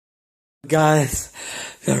Guys,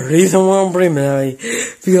 the reason why I'm bringing it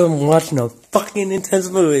because I'm watching a fucking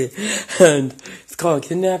intense movie, and it's called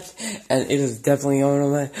Kidnap, and it is definitely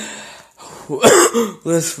on my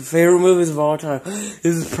list of favorite movies of all time. This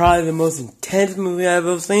is probably the most intense movie I've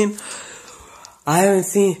ever seen.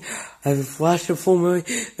 I've watched the full movie,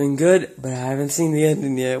 been good, but I haven't seen the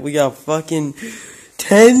ending yet. We got 15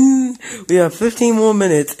 more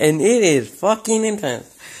minutes, and it is fucking intense.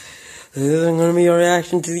 This isn't gonna be a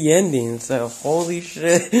reaction to the ending, so holy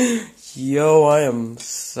shit. Yo,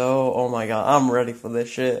 oh my god, I'm ready for this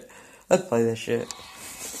shit. Let's play this shit.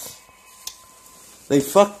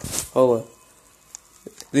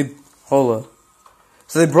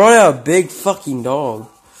 So they brought out a big fucking dog.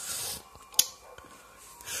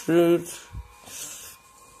 Shoot.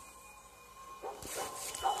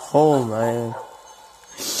 Oh man.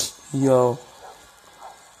 Yo.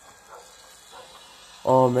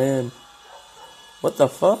 Oh man. What the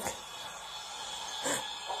fuck?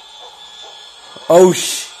 Oh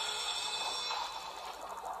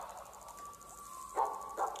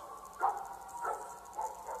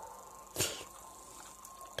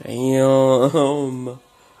Damn.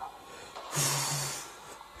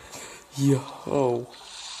 Yo.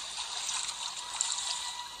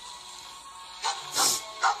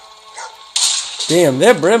 Damn,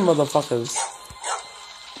 they're bred motherfuckers.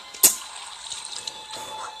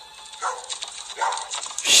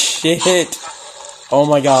 Shit. Oh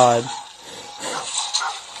my god.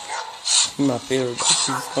 My favorite.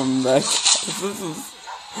 She's coming back.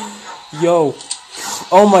 Yo.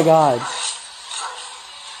 Oh my god.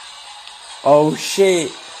 Oh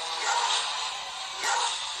shit.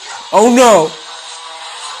 Oh no.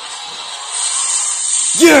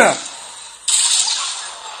 Yeah.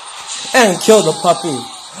 And kill the puppy.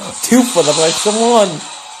 2 for the price of 1.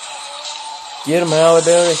 Get him, Halle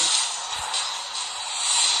Berry.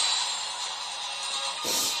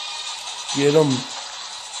 Get him.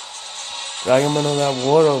 Drag him into that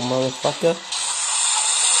water, motherfucker.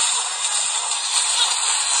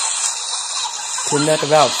 Kidnapped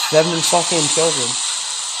about 7 fucking children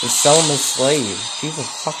and sell them as slaves. Jesus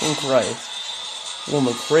fucking Christ.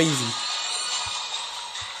 Woman crazy.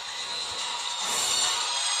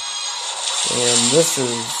 And this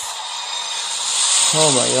is...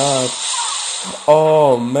 Oh my god.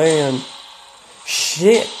 Oh man.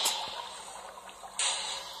 Shit.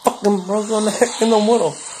 Fucking broke on the heck in the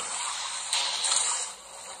middle.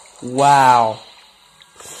 Wow.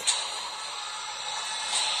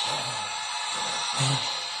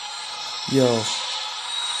 Yo.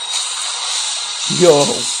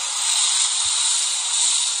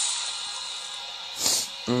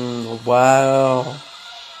 Wow.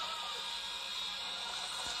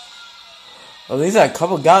 At least a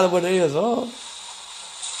couple got what it is off.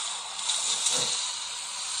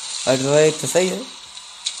 I'd like to say it.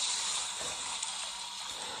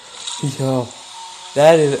 Yo,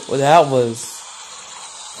 that was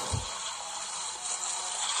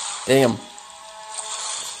damn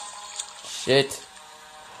shit.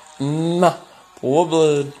 Poor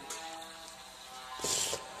blood.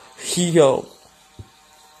 Yo,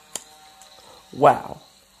 wow.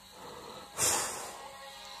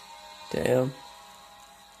 Damn.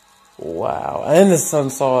 Wow, and the son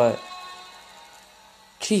saw it.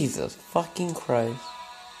 Jesus fucking Christ.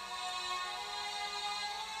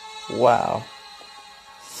 Wow.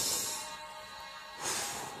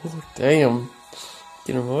 Damn.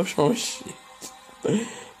 Get emotional shit.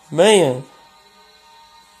 Man.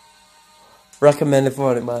 Recommended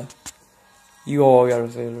for anybody. You all gotta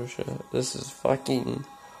see this shit. This is fucking...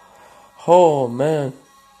 Oh, man.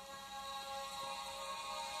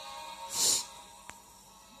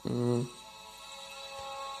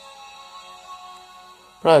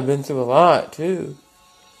 Probably been through a lot, too.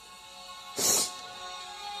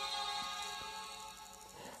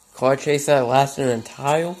 Car chase that lasted an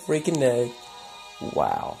entire freaking day.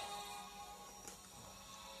 Wow.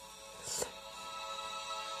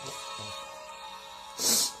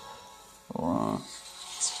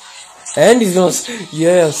 And he's gonna,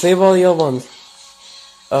 save all the other ones.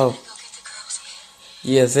 Oh.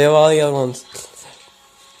 Yeah, save all the other ones.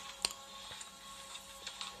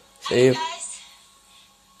 Save.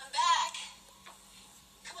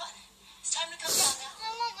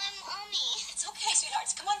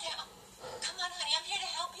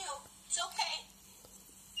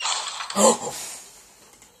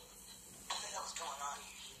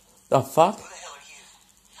 The fuck? Who the hell are you?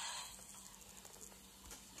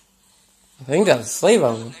 I think that's a slave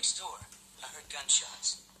owner. Next door. I heard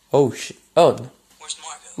gunshots. Oh shit. Oh. Where's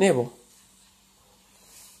Margot? Nibble.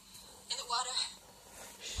 In the water.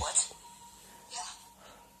 What? Yeah.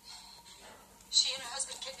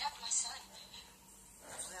 son?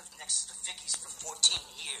 I lived next to the Vickies for 14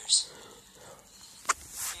 years.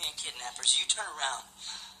 You ain't kidnappers. You turn around.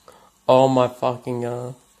 Oh my fucking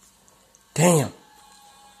god. Damn.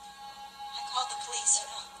 I called the police, you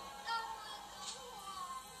know.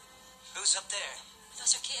 Who's up there?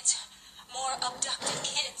 Those are kids. More abducted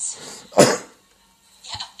kids.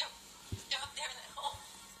 Yeah, they're up there in that hole.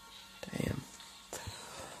 Damn.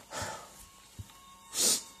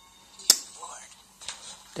 Lord.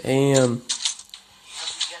 Damn.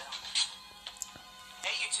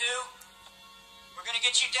 Hey, you two. We're gonna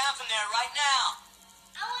get you down from there right now.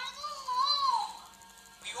 I want to go home.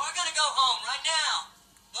 You are gonna go home right now.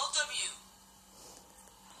 Both of you.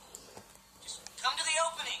 Just come to the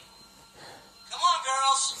opening. Come on,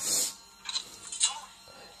 girls. Come on.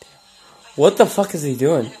 What the fuck is he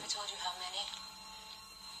doing? I never told you how many.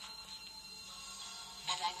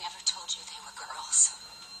 And I never told you they were girls.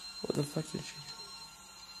 What the fuck did she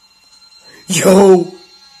do? Yo!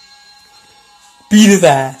 Beat his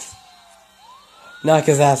ass. Knock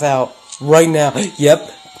his ass out right now. Yep.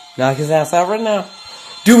 Knock his ass out right now.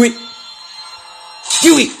 Do it.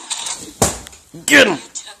 Do it. Get him. You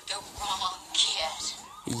took the wrong kid.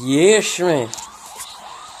 Yes, man.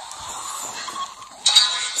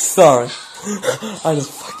 Sorry. I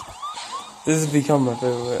just fucking... This has become my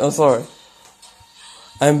favorite. I'm sorry.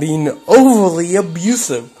 I'm being overly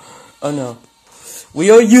abusive. Oh no. We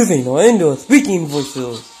are using our indoor speaking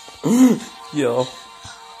voices. Yo.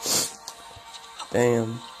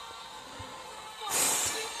 Damn.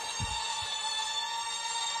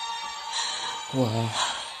 Wow.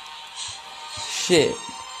 Shit.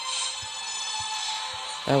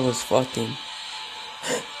 That was fucking...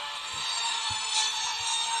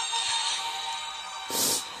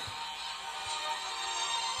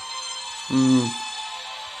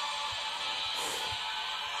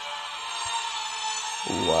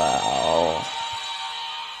 Wow.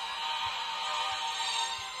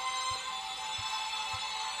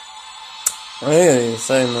 I ain't even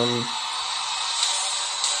saying nothing.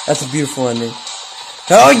 That's a beautiful ending.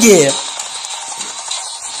 Oh yeah!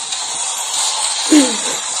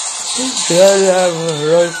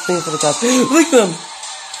 Right thing for the cops. Look at them!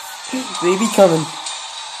 They be coming.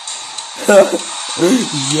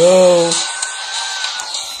 Yo!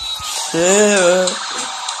 Shit!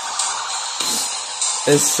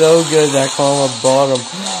 It's so good that Karma bottom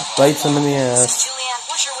bites him in the ass. Julianne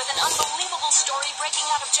Busher with an unbelievable story breaking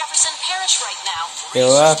out of Jefferson Parish right now. Yo,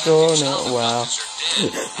 after all, no, wow.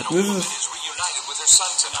 This is... reunited with her son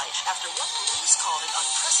tonight after what police called an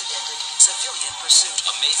unprecedented civilian pursuit.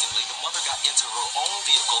 Amazingly, the mother got into her own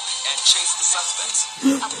vehicle and chased the suspects.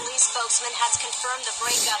 A police spokesman has confirmed the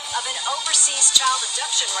breakup of an overseas child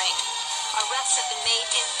abduction ring. Arrests have been made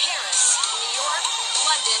in Paris, New York,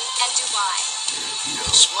 London, and Dubai.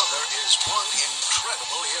 His mother is one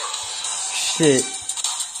incredible hero. Shit.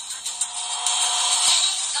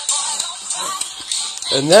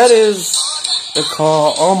 And that is the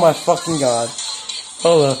call. Oh my fucking god.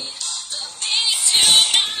 Hold up.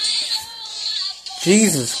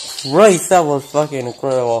 Jesus Christ, that was fucking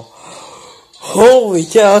incredible. Holy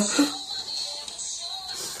cow.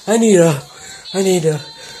 I need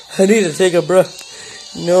to take a breath.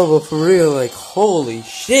 No, but for real, like, holy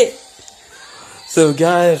shit. So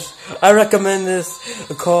guys, I recommend this.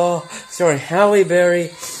 A call starring Halle Berry.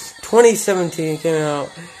 2017 came out.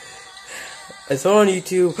 It's on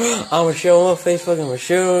YouTube. I'm gonna show on Facebook. I'm gonna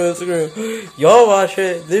show on Instagram. Y'all watch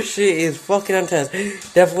it. This shit is fucking intense.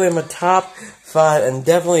 Definitely in my top 5 and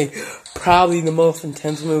definitely probably the most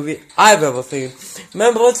intense movie I've ever seen.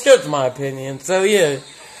 Remember, let's judge my opinion. So yeah,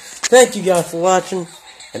 thank you guys for watching.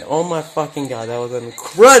 And oh my fucking god, that was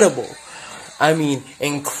incredible. I mean,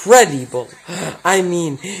 incredible. I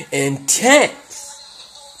mean,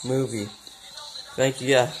 intense movie. Thank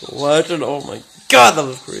you guys for watching. Oh my god, that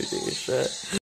was crazy as shit.